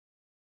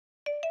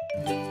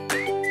We're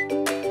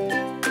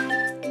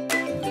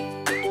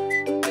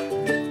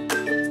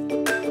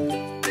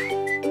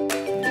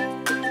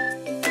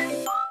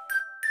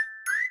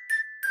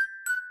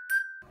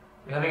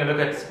having a look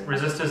at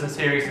resistors in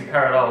series and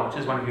parallel, which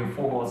is one of your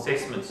formal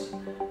assessments.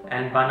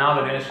 And by now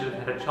the learners should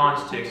have had a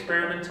chance to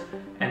experiment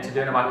and to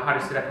learn about how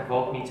to set up a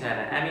voltmeter and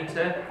an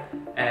ammeter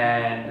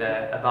and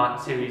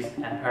about series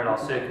and parallel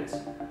circuits.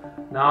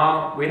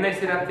 Now, when they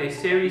set up their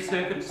series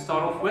circuit to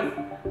start off with,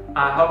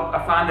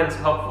 I find that it's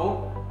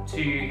helpful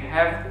to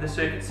have the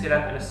circuit set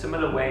up in a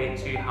similar way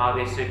to how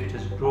their circuit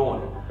is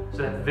drawn, so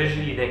that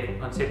visually they can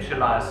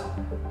conceptualize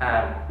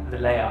the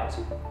layout.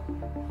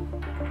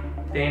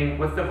 Then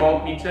with the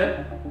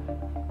voltmeter,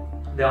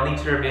 they'll need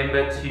to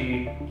remember to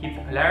keep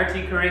the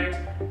polarity correct,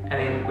 and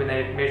then when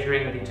they're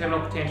measuring the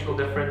terminal potential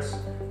difference,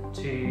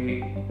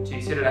 to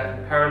set it up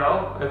in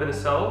parallel over the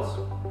cells.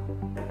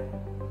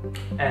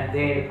 And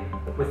then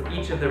with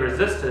each of the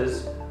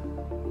resistors,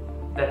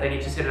 that they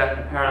need to set it up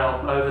in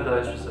parallel over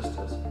those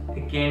resistors,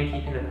 again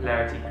keeping the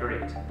polarity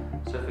correct.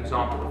 So for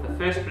example, with the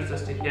first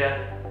resistor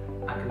here,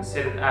 I can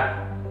set it up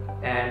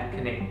and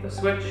connect the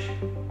switch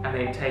and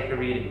then take a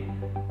reading.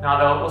 Now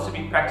they'll also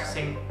be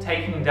practicing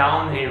taking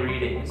down their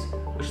readings,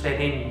 which they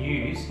then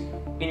use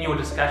in your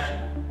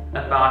discussion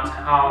about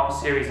how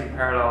series and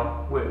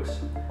parallel works.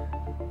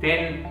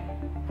 Then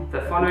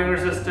the following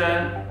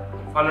resistor,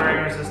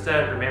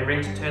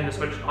 remembering to turn the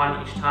switch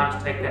on each time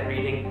to take that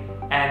reading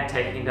and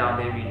taking down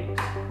their readings.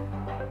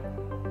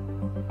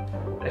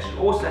 They should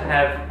also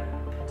have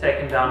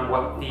taken down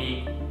what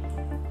the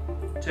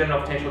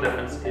terminal potential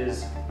difference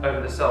is over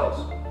the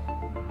cells.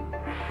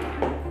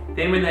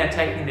 Then when they're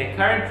taking their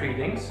current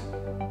readings,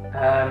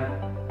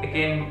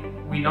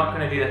 again, we're not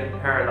going to do that in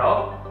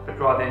parallel, but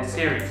rather in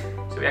series.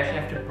 So we actually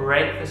have to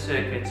break the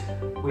circuit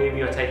where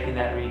we are taking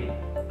that reading.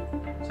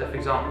 So for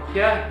example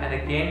here, and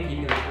again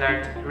keeping the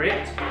polarity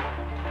correct.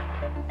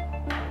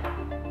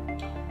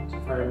 So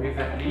if I remove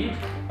that lead,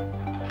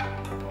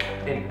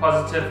 then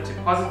positive to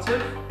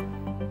positive,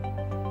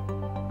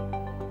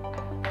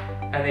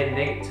 and then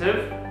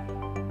negative.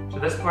 So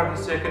this part of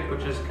the circuit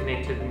which is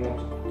connected more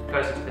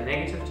closer to the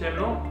negative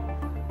terminal,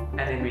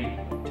 and then we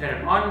turn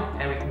it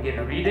on and we can get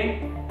a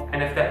reading,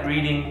 and if that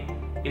reading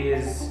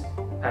is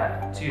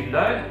too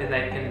low, then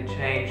they can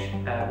change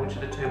which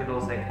of the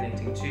terminals they're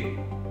connecting to.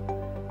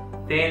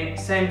 Then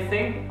same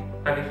thing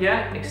over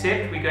here,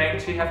 except we're going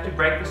to have to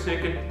break the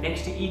circuit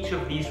next to each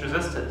of these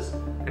resistors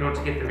in order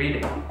to get the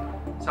reading.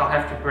 So I'll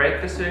have to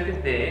break the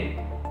circuit there,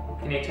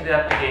 connect it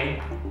up again,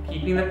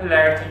 keeping the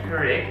polarity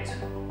correct,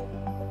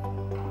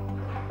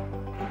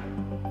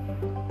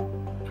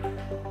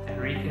 and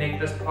reconnect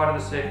this part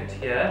of the circuit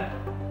here,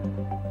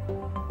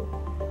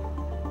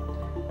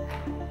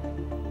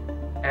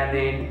 and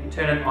then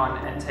turn it on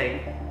and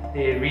take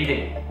their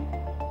reading.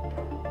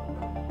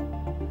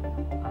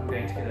 I'm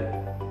going to get a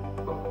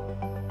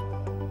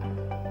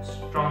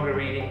stronger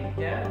reading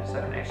here, so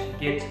I can actually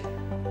get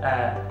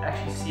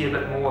see a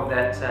bit more of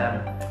that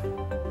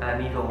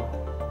needle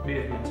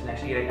movement and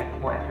actually get a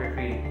more accurate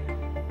reading.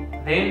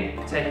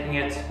 Then taking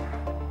it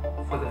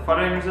for the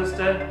following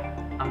resistor,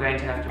 I'm going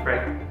to have to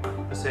break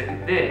the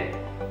circuit there.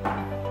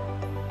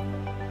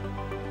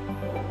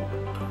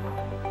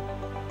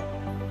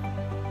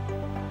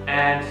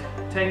 And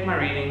take my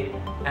reading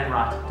and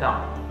write it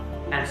down,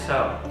 and so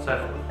on and so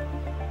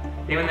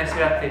forth. Then when they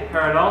set up their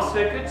parallel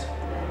circuit,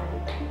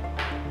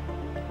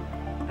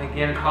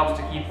 again it helps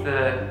to keep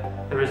the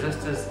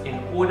resistors in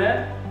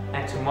order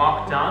and to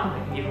mark down.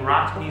 They can even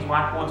write on these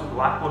whiteboards with a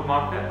whiteboard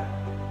marker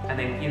and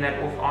then clean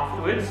that off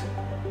afterwards,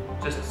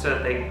 just so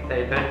that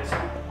they don't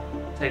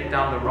take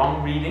down the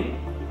wrong reading.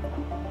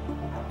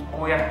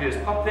 All you have to do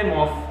is pop them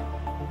off,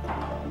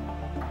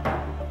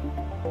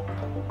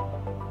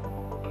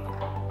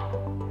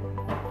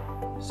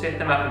 set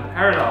them up in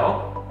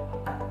parallel,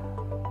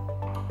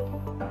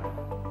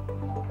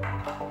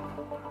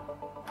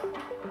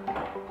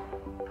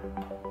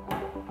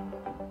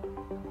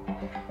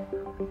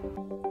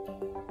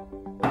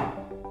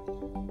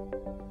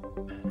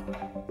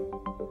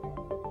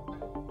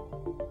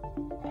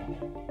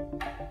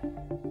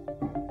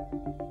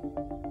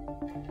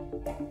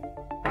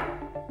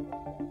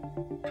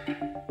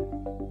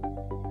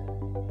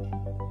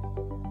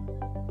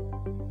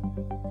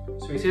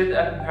 so we set it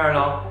up in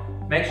parallel.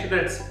 Make sure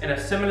that it's in a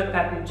similar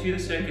pattern to the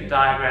circuit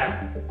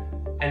diagram,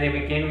 and then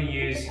again we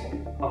use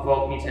a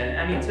voltmeter and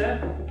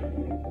ammeter.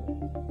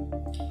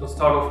 We'll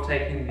start off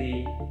taking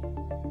the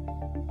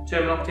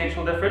terminal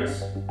potential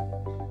difference,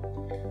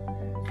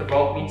 the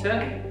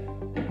voltmeter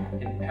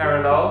in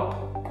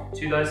parallel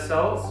to those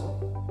cells,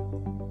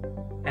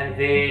 and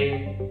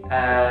then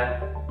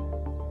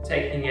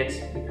taking it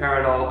in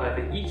parallel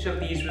over each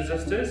of these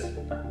resistors.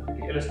 I'll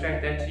quickly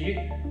illustrate that to you.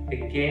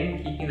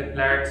 Again, keeping the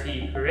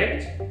polarity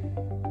correct.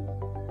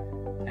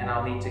 And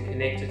I'll need to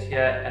connect it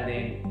here and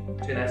then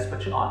turn that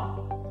switch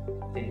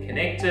on. Then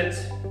connect it,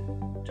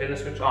 turn the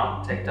switch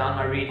on, take down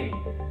my reading.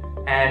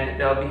 And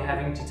they'll be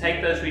having to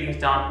take those readings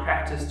down,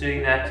 practice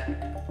doing that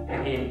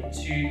again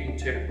to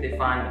interpret their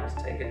findings.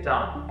 Take it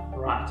down,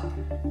 Alright,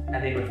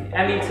 and then with the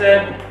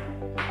ammeter,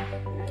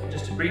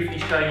 just to briefly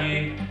show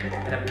you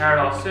in a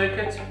parallel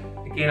circuit,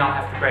 again I'll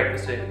have to break the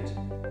circuit.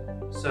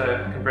 So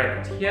I can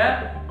break it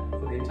here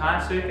for the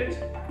entire circuit,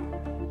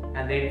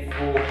 and then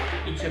for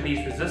each of these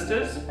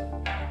resistors,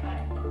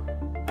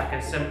 I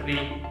can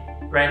simply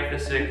break the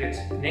circuit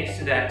next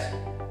to that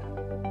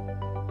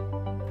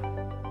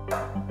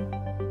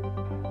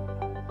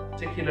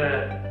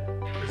particular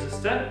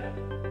resistor,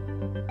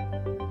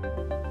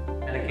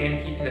 and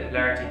again keeping the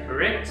polarity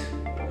correct,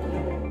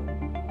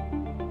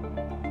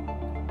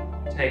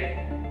 take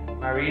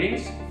my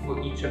readings for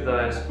each of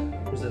those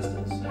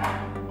resistors.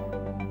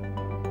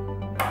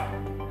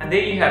 And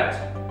there you have it,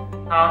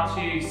 how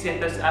to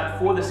set this up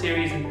for the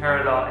series and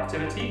parallel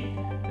activity.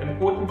 The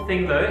important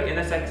thing though in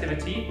this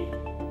activity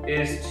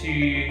is to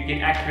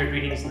get accurate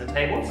readings in the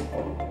tables,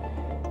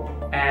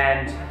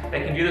 and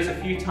they can do this a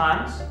few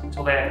times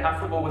until they are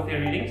comfortable with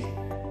their readings,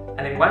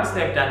 and then once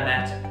they've done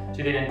that,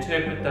 to then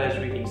interpret those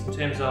readings in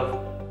terms of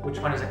which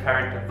one is a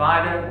current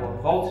divider or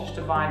a voltage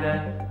divider,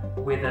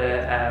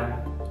 whether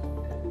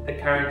the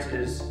current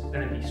is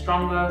going to be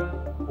stronger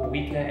or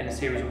weaker in a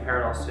series or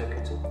parallel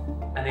circuit.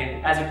 And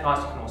then as a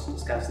class you can also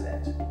discuss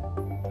that.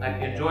 I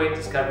hope you enjoy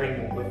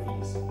discovering more with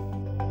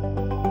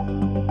these.